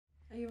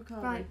you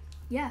recording? Right.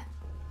 Yeah.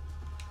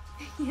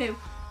 You.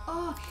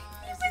 Oh,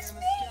 it was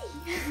me!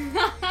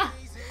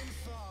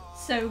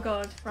 So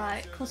good.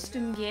 Right,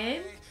 custom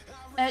game.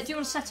 Do you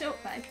want to set it up,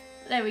 babe?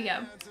 There we go.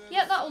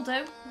 Yeah, that'll do.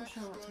 I'm not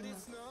sure what to do.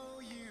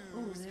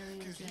 Oh, there he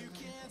is.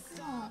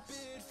 Oh.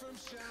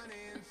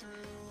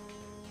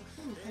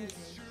 Thank you.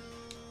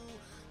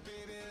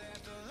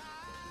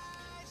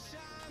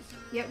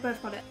 Yep,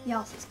 both got it.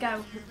 Yes, let's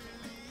go.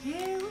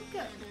 Here we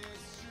go.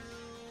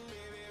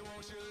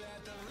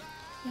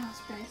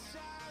 Yes, babe.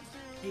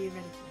 Are you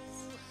ready for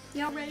this?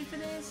 Y'all ready for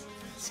this?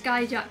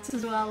 Skyjacked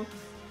as well.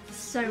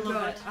 So Love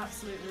good. it.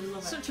 Absolutely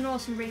love it. Such an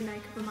awesome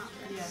remake of the map.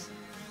 This.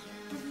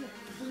 Yeah.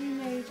 The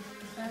remade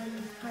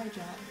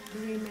Hijack. The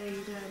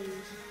remade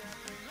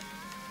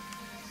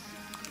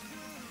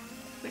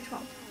Which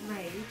one?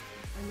 Raid.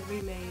 And the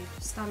remade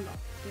Standoff,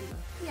 didn't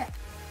they? Yeah.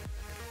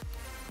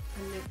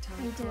 And Nuke Time,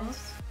 He of did.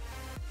 course.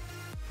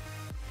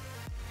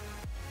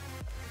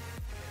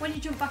 When you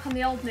jump back on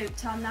the old Nuke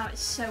Town now,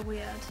 it's so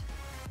weird.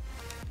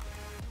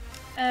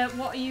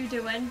 What are you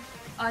doing?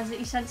 Oh, is it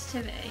your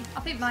sensitivity? I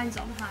think mine's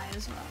on high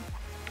as well.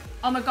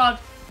 Oh my god,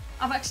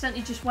 I've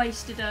accidentally just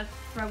wasted a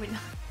throwing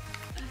knife.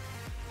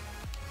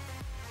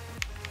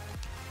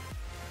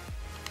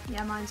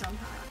 Yeah, mine's on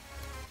high.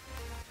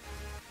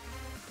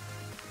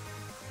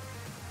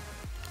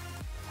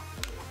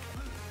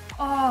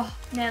 Oh,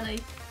 nearly.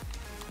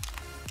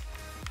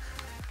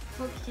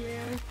 Fuck you.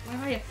 Where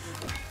are you?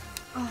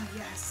 Oh,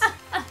 yes.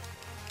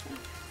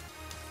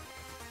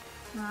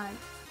 Right.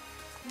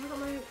 I got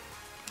my...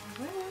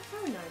 Where are my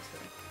throwing knives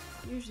from?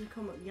 Usually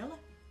come up yellow.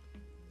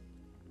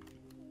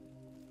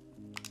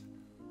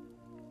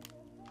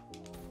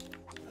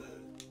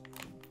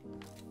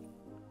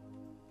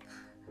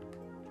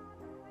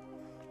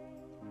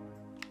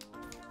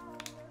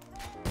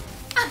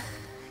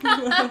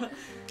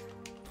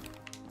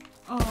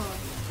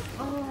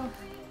 Oh.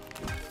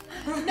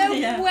 No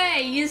Yeah.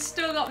 way! You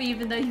still got me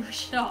even though you were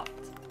shocked.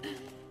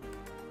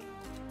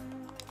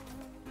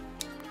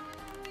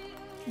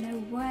 No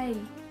way.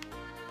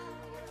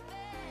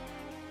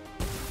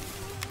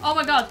 Oh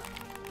my god.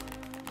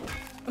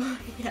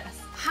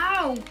 Yes.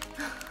 How?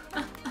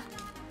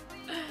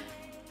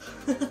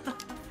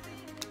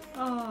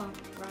 Oh,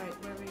 right,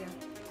 where are you?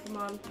 Come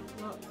on,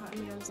 not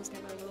patting my hands, let's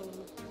get over all.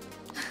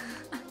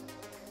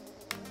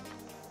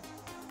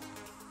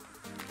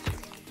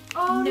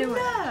 Oh Knew no! it.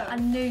 I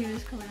knew you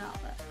was coming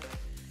out there.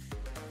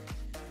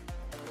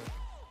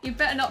 You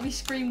better not be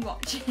screen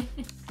watching.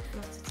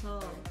 Not at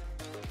all.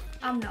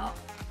 I'm not.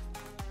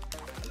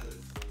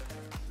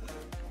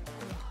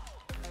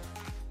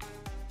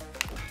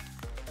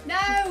 No!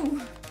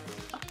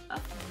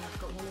 I've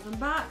got one of them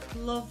back.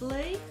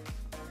 Lovely.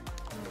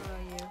 Where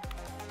are you?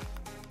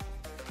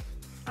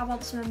 I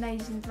want some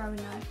amazing throwing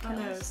knife I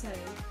know, kills. same.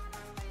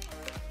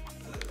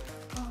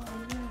 Oh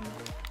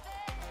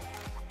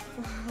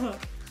no.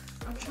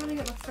 I'm trying to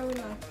get my throwing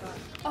knife back.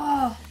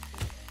 Oh!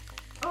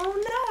 Oh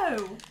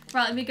no!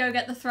 Right, let me go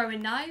get the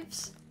throwing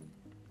knives.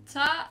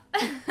 Ta!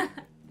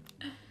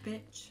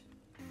 Bitch.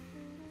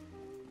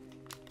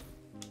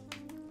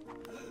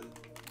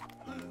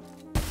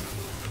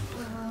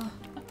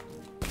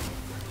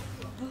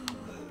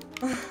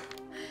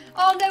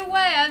 Oh no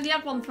way! I only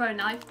had one throwing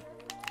knife.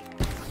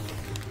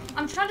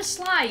 I'm trying to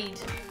slide.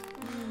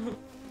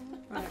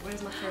 Right,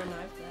 where's my throwing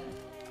knife there?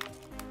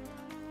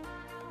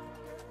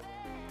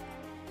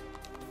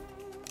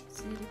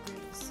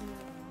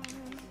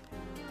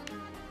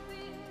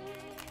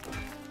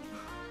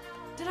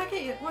 Did I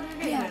get you? What did I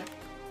get Yeah. you?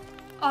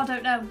 Oh, I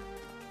don't know.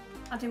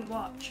 I didn't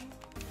watch.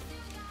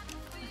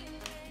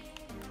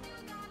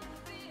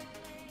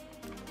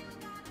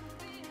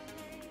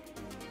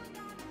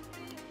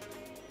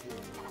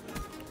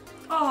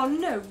 Oh,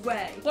 no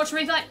way. Watch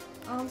replay.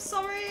 Oh, I'm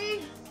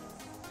sorry.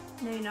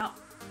 No, you're not.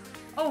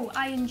 Oh,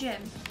 Iron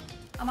Gym.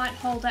 I might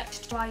hold X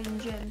to Iron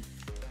Gym.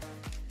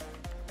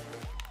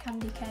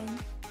 Candy cane.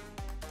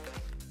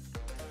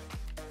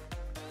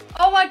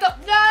 Oh my god,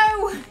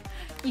 no!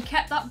 You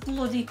kept that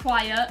bloody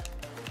quiet.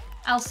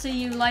 I'll see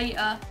you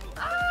later.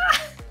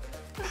 Ah!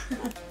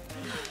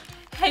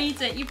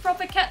 Hate it. You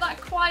probably kept that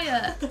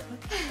quiet. We'll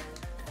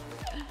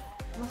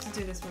have to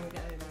do this when we get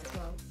home as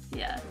well.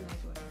 Yeah.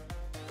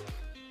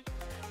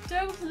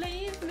 Don't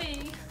leave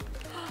me.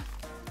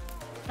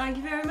 Thank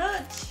you very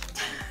much.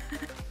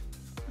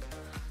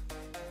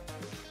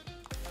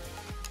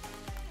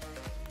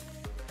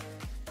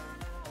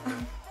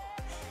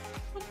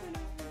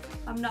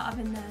 I'm not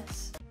having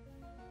this.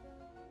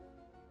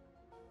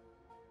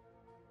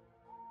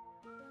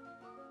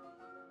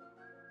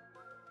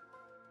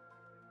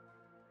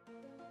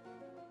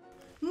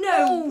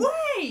 No Oh,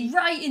 way!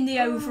 Right in the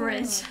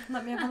ovaries.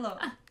 Let me have a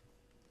look.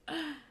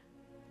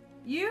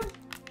 You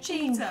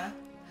cheater.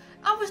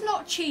 I was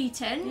not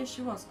cheating. Yes,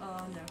 she was.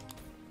 Oh no.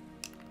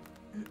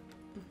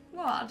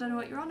 What? I don't know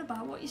what you're on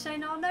about. What are you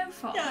saying oh no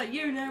for? Yeah,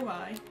 you know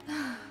why.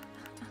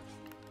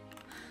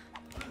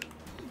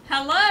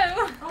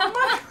 Hello? Oh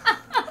my.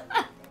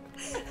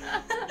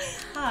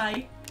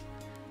 Hi.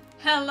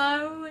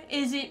 Hello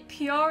Is it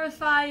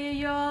purifier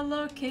you're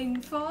looking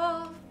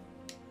for?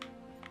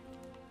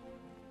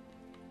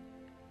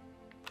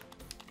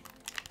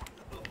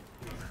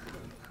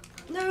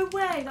 No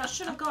way, that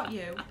should have got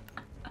you.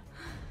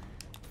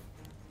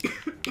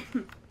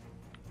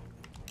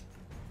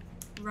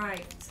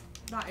 Right,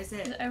 that is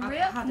it. Is it over I've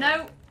here? had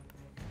No. it.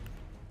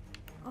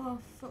 Oh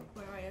fuck,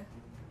 where are you?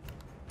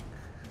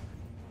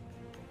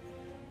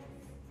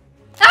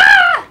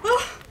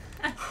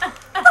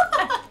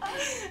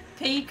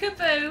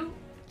 Peekaboo,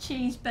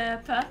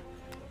 Cheeseburqa.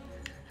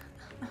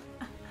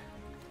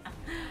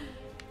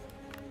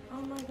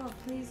 Oh my god,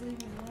 please leave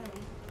me alone.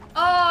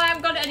 Oh, I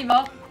haven't got it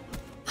anymore.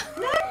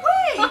 No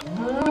way!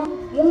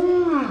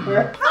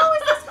 How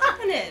is this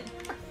happening?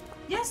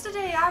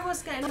 Yesterday I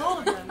was getting all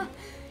of them.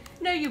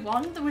 No, you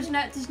won. There's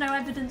no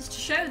evidence to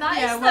show that,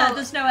 Yeah, is well, there?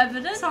 There's no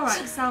evidence. It's alright,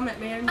 because I'll make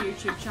my own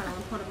YouTube channel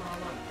and put them all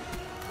on.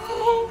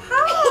 Oh,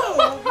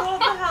 how? What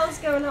the hell's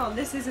going on?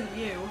 This isn't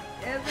you.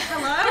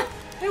 Hello?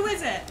 Who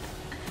is it?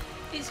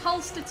 It's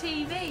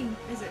HolsterTV.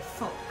 Is it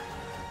fuck?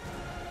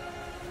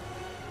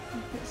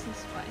 It's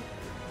this way.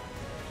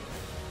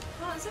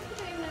 Well, as if we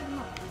don't even know the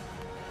map.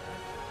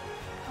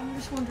 I'm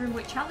just wondering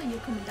which alley you're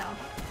coming down.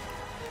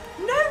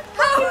 No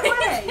fucking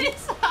way!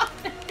 It's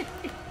happening.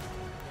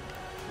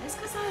 It's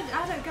because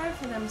I don't go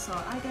for them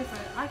sort. I go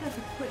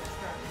for quick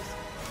throws.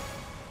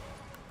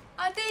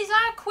 These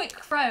are quick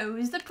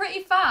throws. They're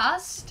pretty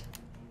fast.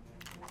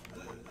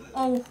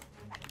 Oh.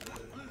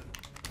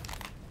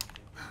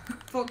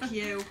 Fuck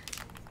you.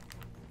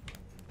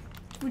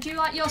 Would you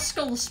like your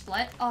skull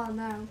split? Oh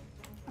no.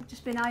 I've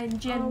just been eyeing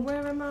Jim. Oh,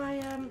 where are my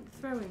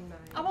throwing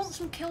knives? I want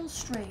some kill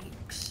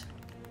streaks.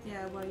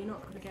 Yeah, well, you're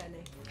not going to get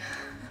any.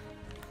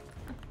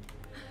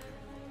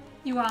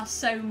 You are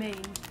so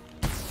mean.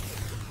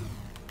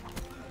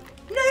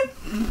 No!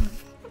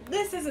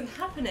 This isn't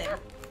happening.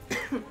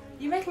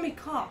 You're making me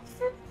cough.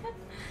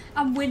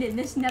 I'm winning.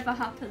 This never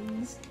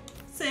happens.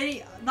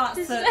 See,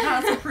 that's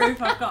a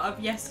proof I've got of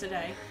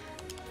yesterday.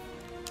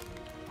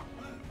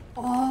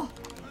 Oh.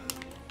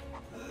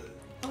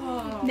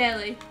 Oh.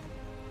 Nearly.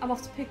 I'm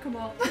off to pick them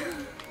up.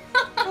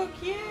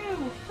 Fuck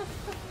you!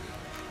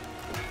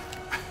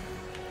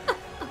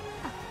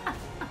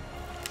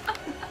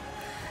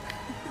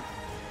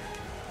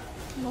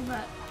 Love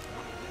it.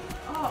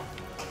 Oh.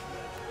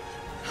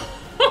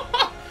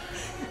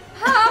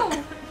 How?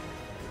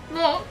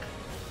 Look.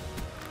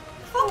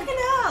 Fucking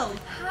hell!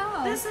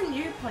 How? This isn't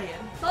you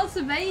playing. That's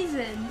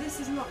amazing. This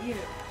is not you.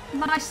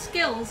 My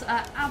skills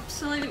are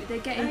absolutely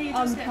No, getting you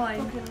on just get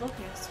point. fucking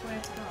lucky, I swear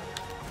to God.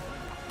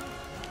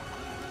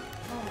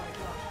 Oh my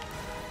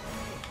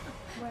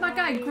God. My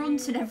guy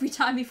grunting every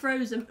time he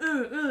throws them.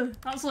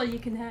 That's all you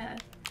can hear.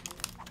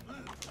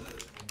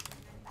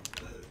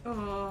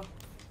 Oh.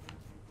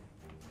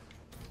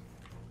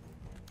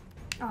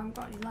 Oh, I haven't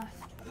got any left.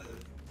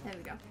 There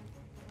we go.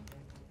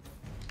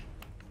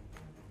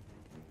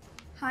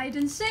 Hide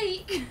and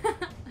seek.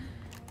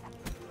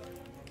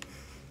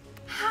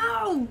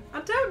 How?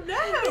 I don't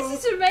know.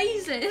 This is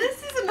amazing.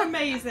 This isn't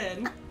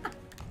amazing.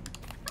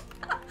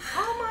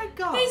 Oh my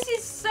God. This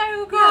is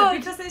so good. Yeah,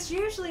 because it's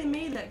usually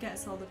me that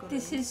gets all the good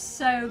This ones. is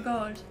so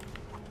good.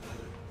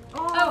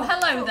 Oh,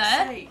 hello fuck's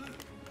there. sake.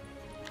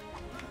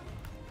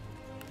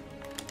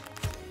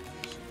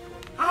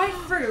 I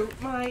threw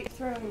my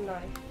throwing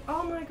knife.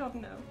 Oh my God,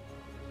 no.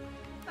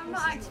 I'm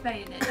not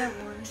activating it, don't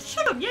worry.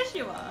 Shut up, yes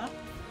you are.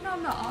 No,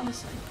 I'm not,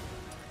 honestly.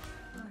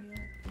 Oh,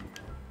 yeah.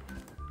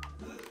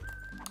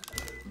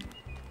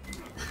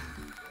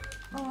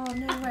 Oh,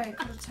 no way. I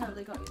could have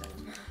totally got you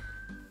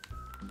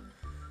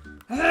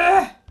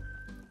then.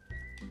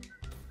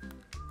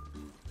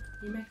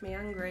 You make me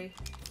angry.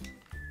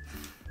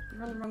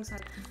 You're on the wrong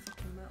side of the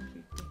fucking map,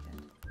 you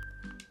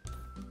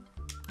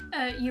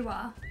dickhead. You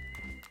are.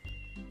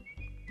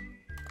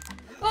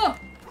 Oh!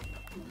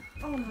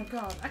 Oh my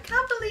God, I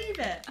can't believe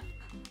it!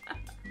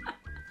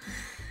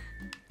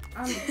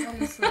 I'm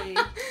honestly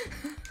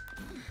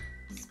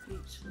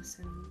speechless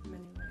in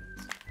many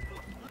ways.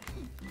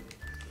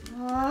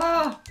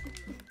 Oh,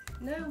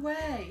 no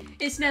way!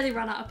 It's nearly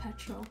run out of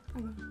petrol.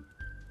 Hang on.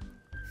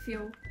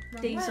 Fuel.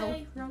 Wrong Diesel.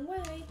 way, wrong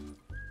way.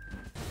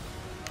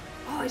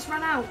 Oh, it's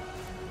run out.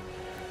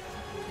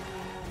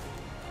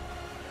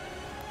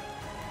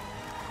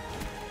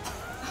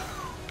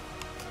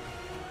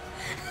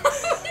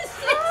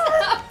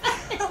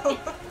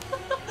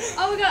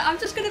 Oh my God, I'm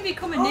just going to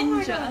become a ninja. Oh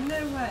my God,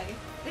 no way.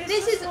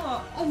 This is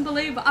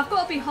unbelievable. I've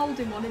got to be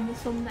holding one in the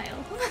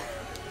thumbnail.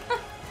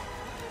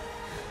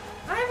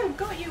 I haven't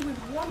got you with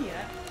one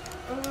yet.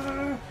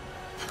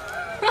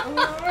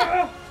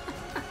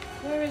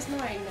 Where is mine?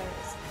 There it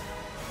is.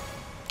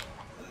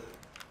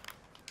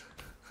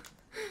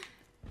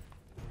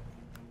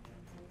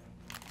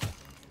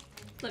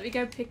 Let me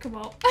go pick them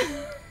up.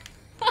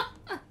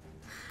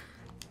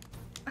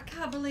 I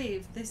can't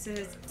believe this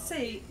is.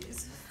 See,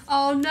 it's...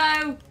 Oh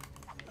no!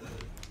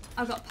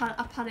 I got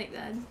I panicked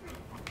then.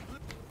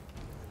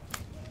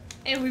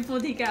 Here we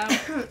bloody go.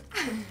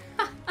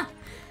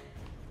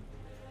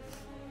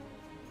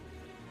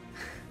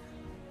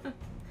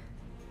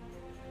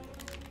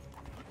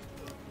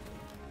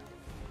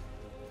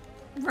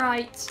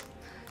 Right.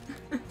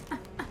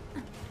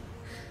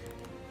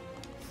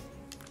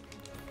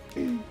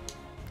 No!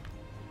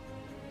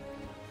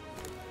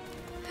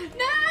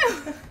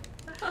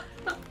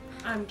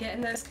 I'm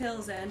getting those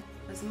kills in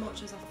as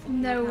much as I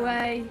fucking No can.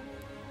 way.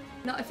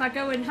 Not if I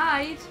go and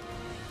hide.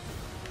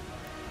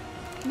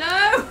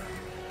 No!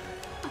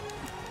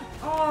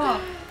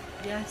 Oh!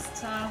 Yes,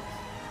 tough.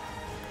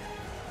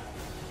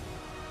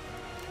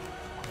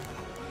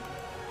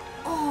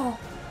 Oh!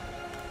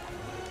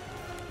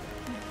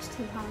 It's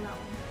too hard, that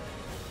one.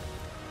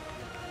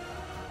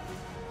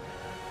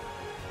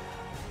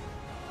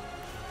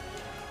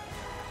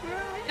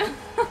 Right.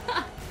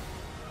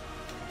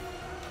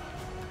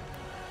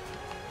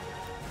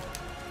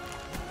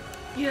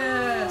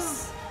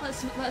 Yes!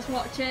 Let's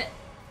watch it.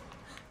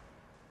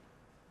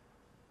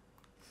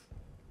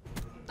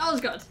 That was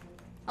good.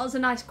 That was a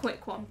nice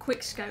quick one.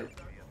 Quick scope.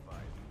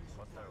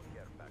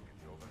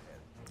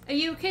 Are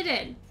you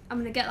kidding? I'm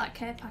gonna get that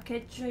care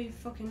package. No, you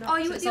fucking not. Oh,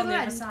 you at it's the on the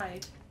other other end?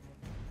 side.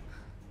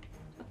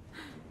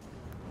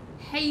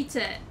 Hate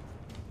it.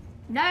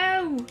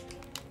 No! I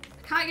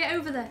can't get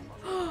over there.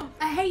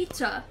 A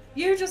hater.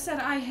 You just said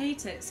I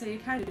hate it, so you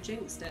kind of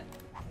jinxed it.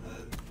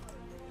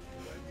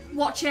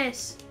 Watch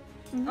this.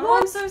 Oh,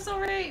 I'm so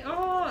sorry.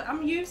 Oh,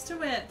 I'm used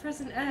to it.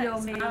 Pressing X. You're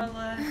mean.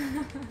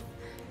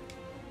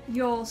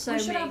 You're so we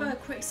should mean. have a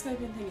quick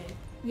scoping thingy.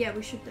 Yeah,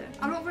 we should do.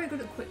 I'm not very good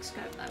at quick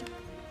scope though,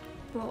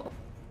 but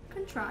I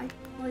can try.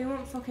 Well, you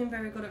weren't fucking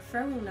very good at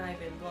throwing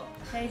kniving, but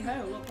hey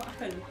ho, look what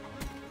happened.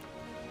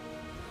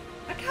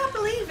 I can't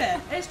believe it.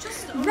 It's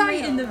just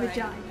Right in the unreal,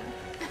 vagina.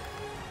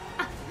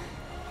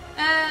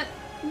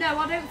 No,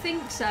 I don't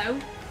think so.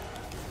 I'm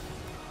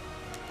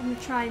gonna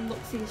try and look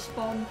for your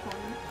spawn point.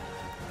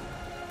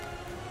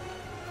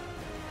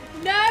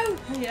 No!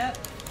 Yep.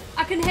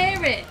 I can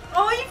hear it.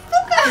 Oh, you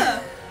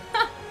fucker!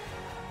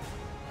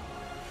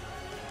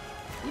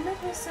 You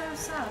make me so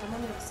sad. I'm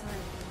on the other side.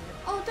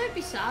 Oh, don't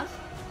be sad.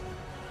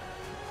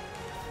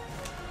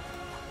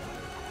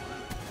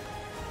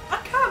 I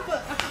can't,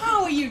 but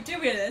how are you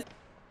doing this?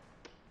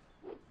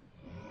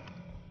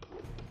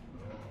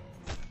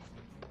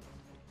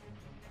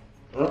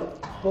 So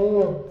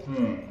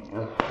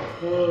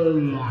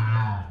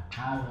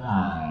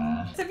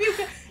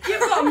you've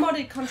got a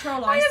modded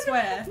controller, I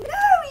swear. No,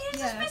 you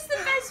just missed the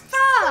best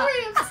part.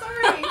 Sorry, I'm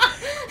sorry.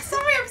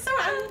 Sorry, I'm so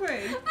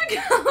angry. I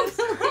can't What's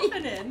believe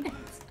happening? it.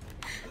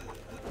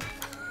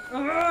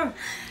 Ugh.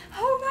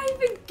 How am I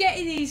even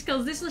getting these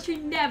kills? This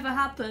literally never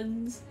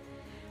happens.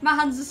 My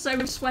hands are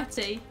so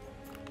sweaty.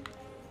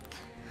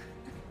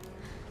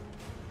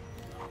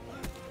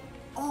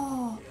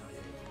 Oh.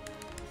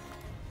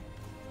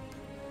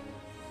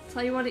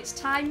 Tell you what it's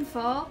time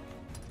for.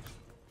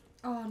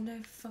 Oh, no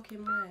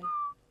fucking way.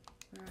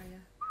 Where are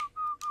you?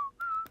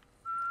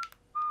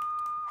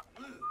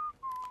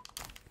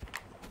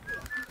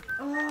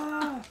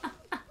 Oh!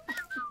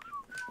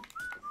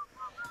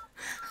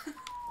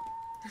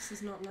 This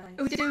is not nice.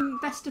 Are we doing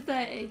best of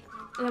 30?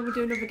 And then we'll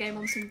do another game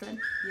on something.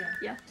 Yeah.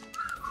 Yeah.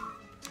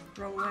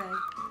 Wrong way.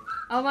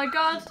 Oh my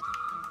god.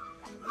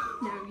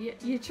 No,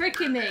 you're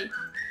tricking me.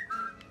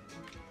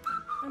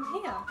 I'm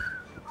here.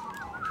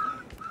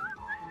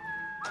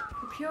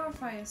 The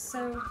purifier is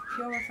so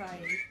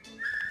purifying.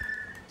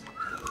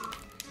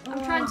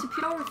 I'm trying to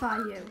purify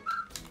you.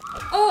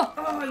 Oh!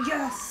 Oh,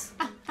 yes!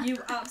 You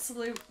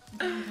absolute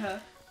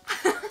bunker.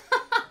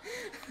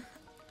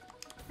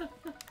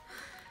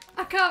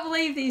 I can't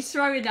believe these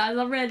throwing knives,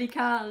 I really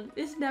can't.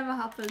 This never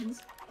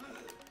happens.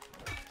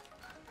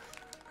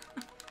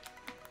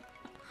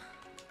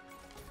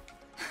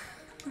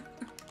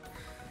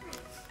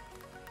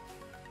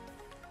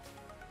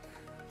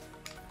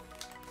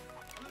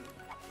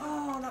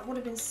 Oh, that would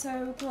have been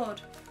so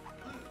good.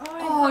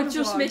 Oh, I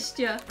just missed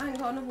you. I ain't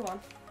got another one.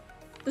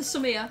 There's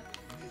some here.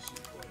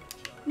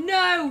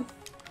 No!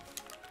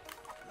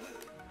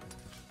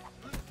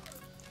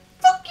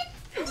 Fucking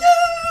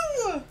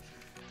no!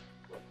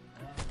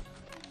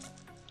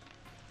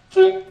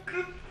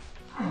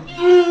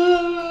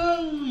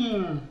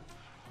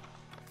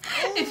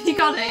 If you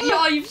got it,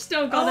 oh, you've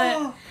still got it.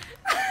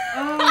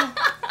 Oh.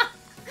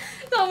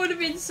 That would have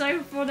been so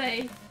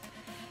funny.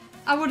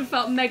 I would have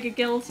felt mega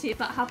guilty if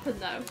that happened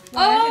though.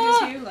 Why did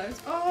Oh! you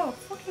loads? Oh,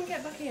 fucking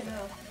get back here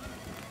now.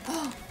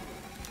 Oh.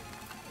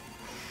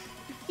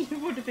 You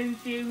would have been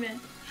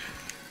fuming.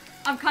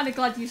 I'm kind of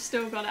glad you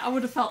still got it. I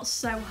would have felt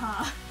so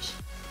harsh.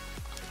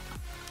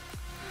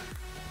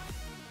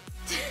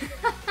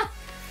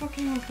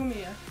 Fucking come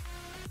here.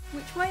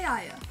 Which way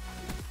are you?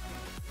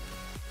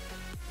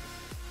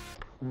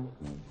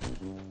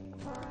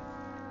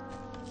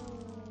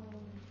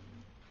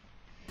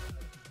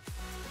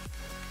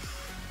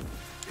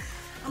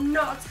 I'm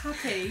not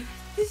happy.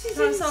 This is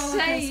That's insane. all I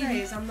can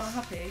say is I'm not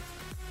happy.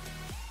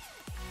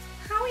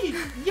 How are you?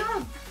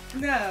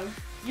 No,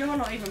 you're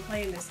not even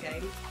playing this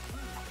game.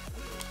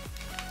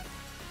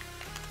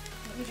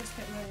 Let me just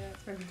get my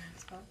throwing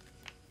knives back.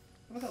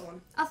 Have I got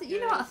one? I think you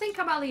know what? I think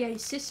I'm Ali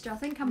A's sister. I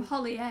think I'm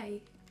Holly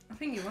A. I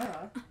think you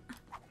are.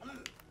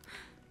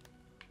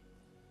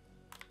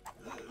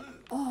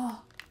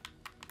 Oh.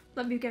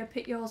 Let me go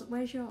pick yours up.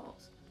 Where's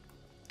yours?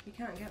 You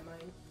can't get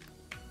mine.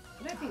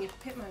 I don't think you've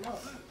picked mine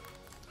up.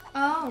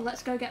 Oh,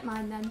 let's go get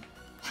mine then.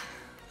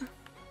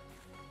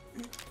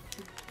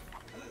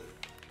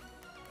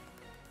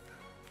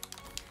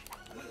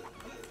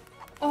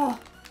 Oh!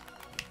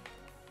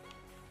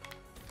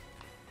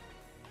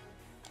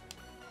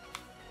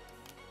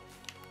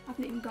 I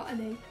haven't even got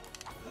any.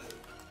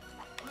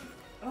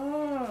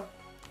 Oh!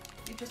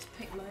 You just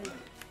picked mine up.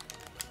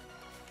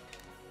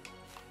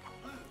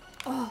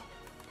 Oh!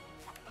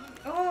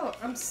 Oh!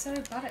 I'm so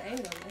bad at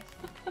aiming on this.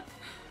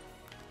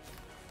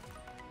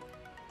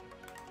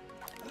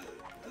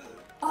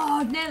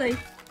 Oh, nearly!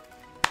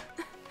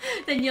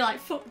 Then you're like,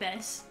 fuck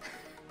this.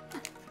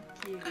 Fuck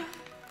you.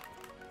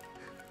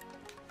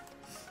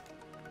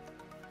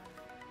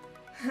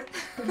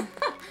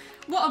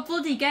 What a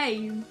bloody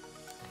game.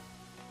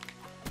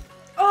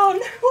 Oh no,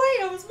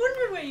 wait, I was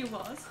wondering where you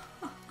was.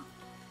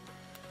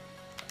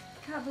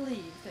 Can't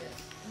believe it.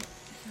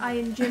 I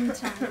am gym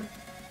time.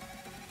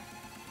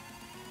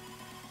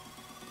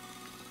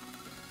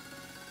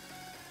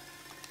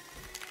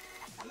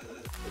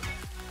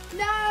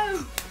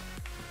 No!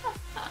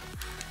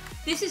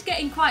 This is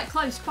getting quite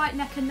close, quite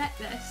neck and neck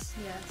this.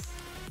 Yes.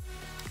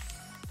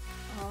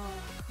 Oh,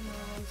 come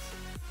on.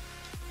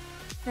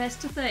 There's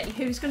to 30.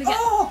 Who's going to get...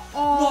 Oh!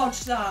 Oh!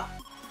 Watch that.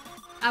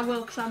 I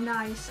will, because I'm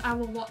nice. I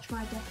will watch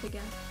my death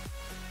again.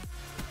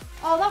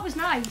 Oh, that was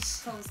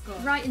nice. That was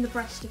good. Right in the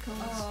breasticles.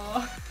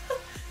 Oh.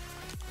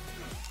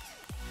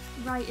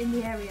 Right in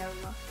the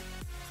areola.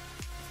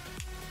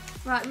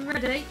 Right, we're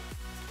ready.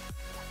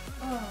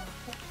 Oh,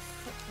 what the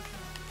fuck was that?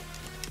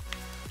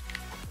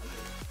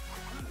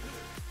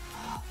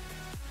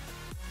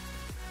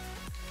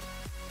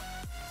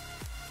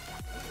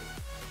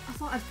 I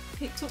thought I'd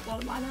picked up one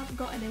of mine. I haven't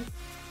got any.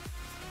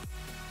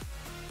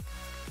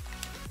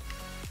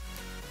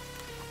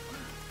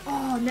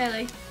 Oh,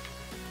 nearly.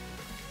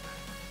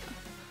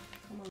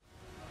 Come on.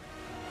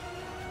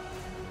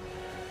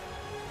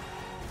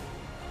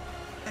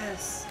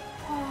 Yes.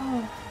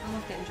 Oh, I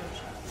love getting jump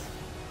shots.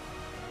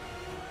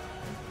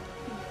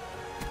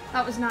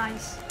 that was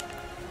nice.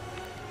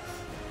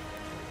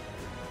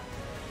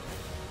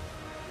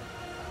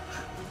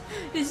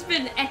 This has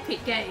been an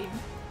epic game.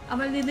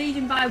 I'm only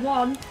leading by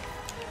 1.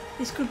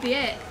 This could be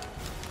it.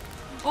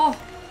 Oh.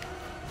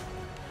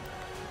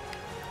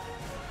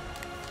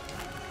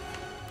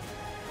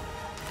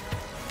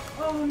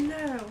 Oh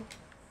no.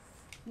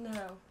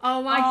 No.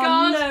 Oh my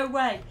god. No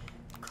way.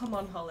 Come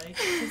on, Holly.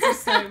 This is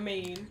so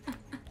mean.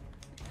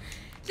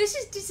 This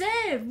is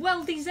deserved.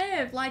 Well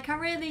deserved. Like,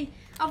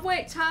 I've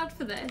worked hard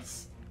for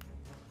this.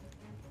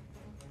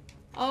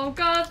 Oh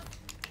god.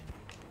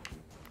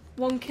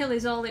 1 kill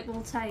is all it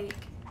will take.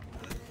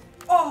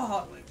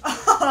 Oh.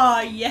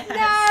 Oh, yes. No,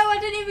 I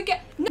didn't even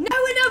get...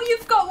 No,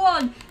 you've got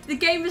one. The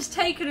game has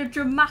taken a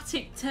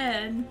dramatic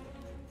turn.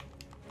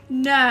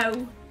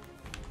 No.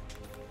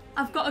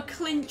 I've got to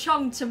clinch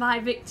on to my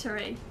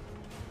victory.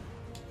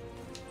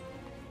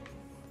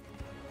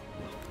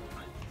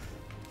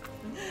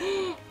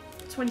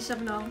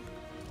 $27.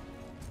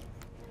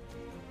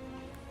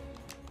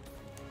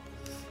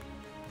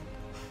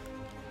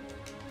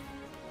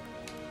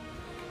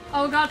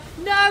 Oh god,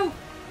 no!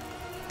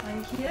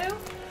 Thank you.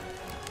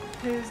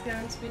 Who's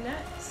going to be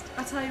next?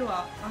 I'll tell you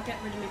what, I'll get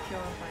rid of my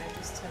purifier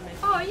just to make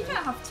Oh, it you don't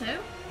have to.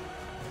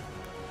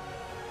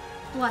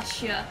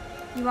 Bless you.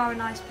 You are a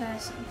nice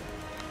person.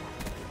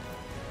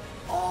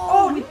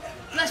 Oh,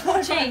 Let's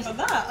watch these. for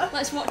that.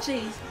 Let's watch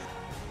these.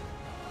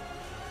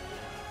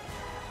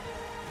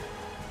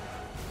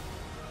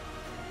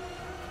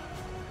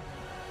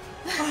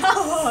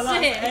 Oh, that's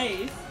Sick.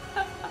 ace.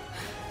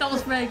 That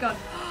was very good.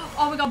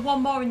 Oh my god,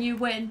 1 more and you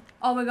win.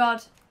 Oh my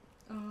god.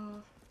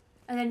 Oh,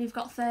 And then you've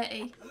got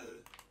 30.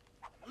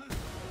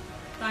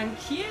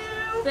 thank you.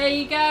 There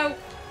you go.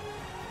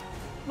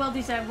 Well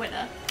deserved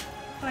winner.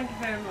 Thank you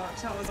very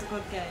much. That was a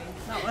good game.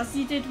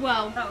 You did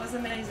well. That was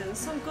amazing.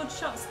 Some good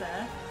shots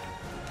there.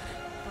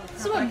 Oh,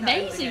 Some can't back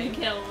out of the amazing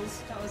game.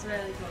 kills. That was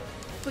really good.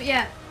 But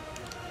yeah,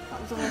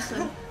 that was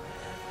awesome.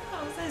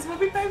 That was nice. Well,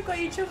 we both got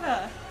each other.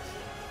 That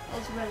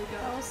was really good.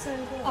 That was so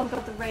good. Oh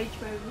god, the rage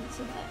moments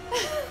in it.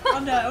 Oh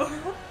no.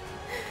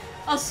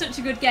 That was such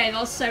a good game.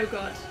 That was so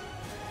good.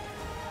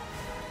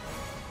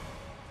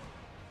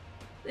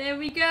 There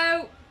we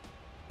go.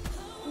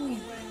 Ooh.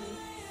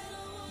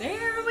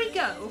 There we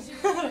go.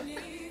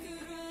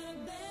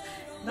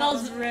 That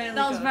was really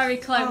that was good. very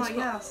close. Oh, but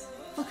yes.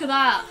 look at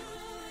that.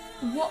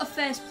 What a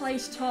first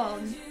place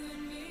ton.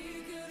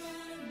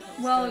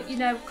 Well, you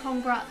know,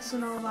 congrats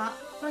and all that.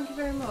 Thank you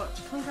very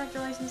much.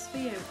 Congratulations for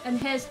you. And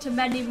here's to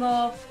many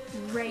more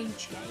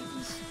rage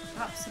games.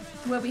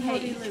 Absolutely. Where we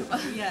hate each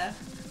other. Yeah.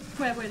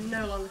 Where we're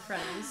no longer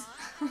friends.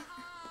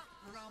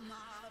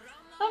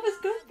 That was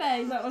good,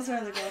 babe. That was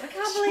really good. I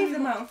can't believe the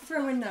amount of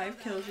throwing knife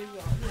kills you've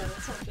got. Yeah,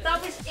 that's not good.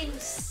 That was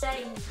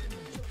insane.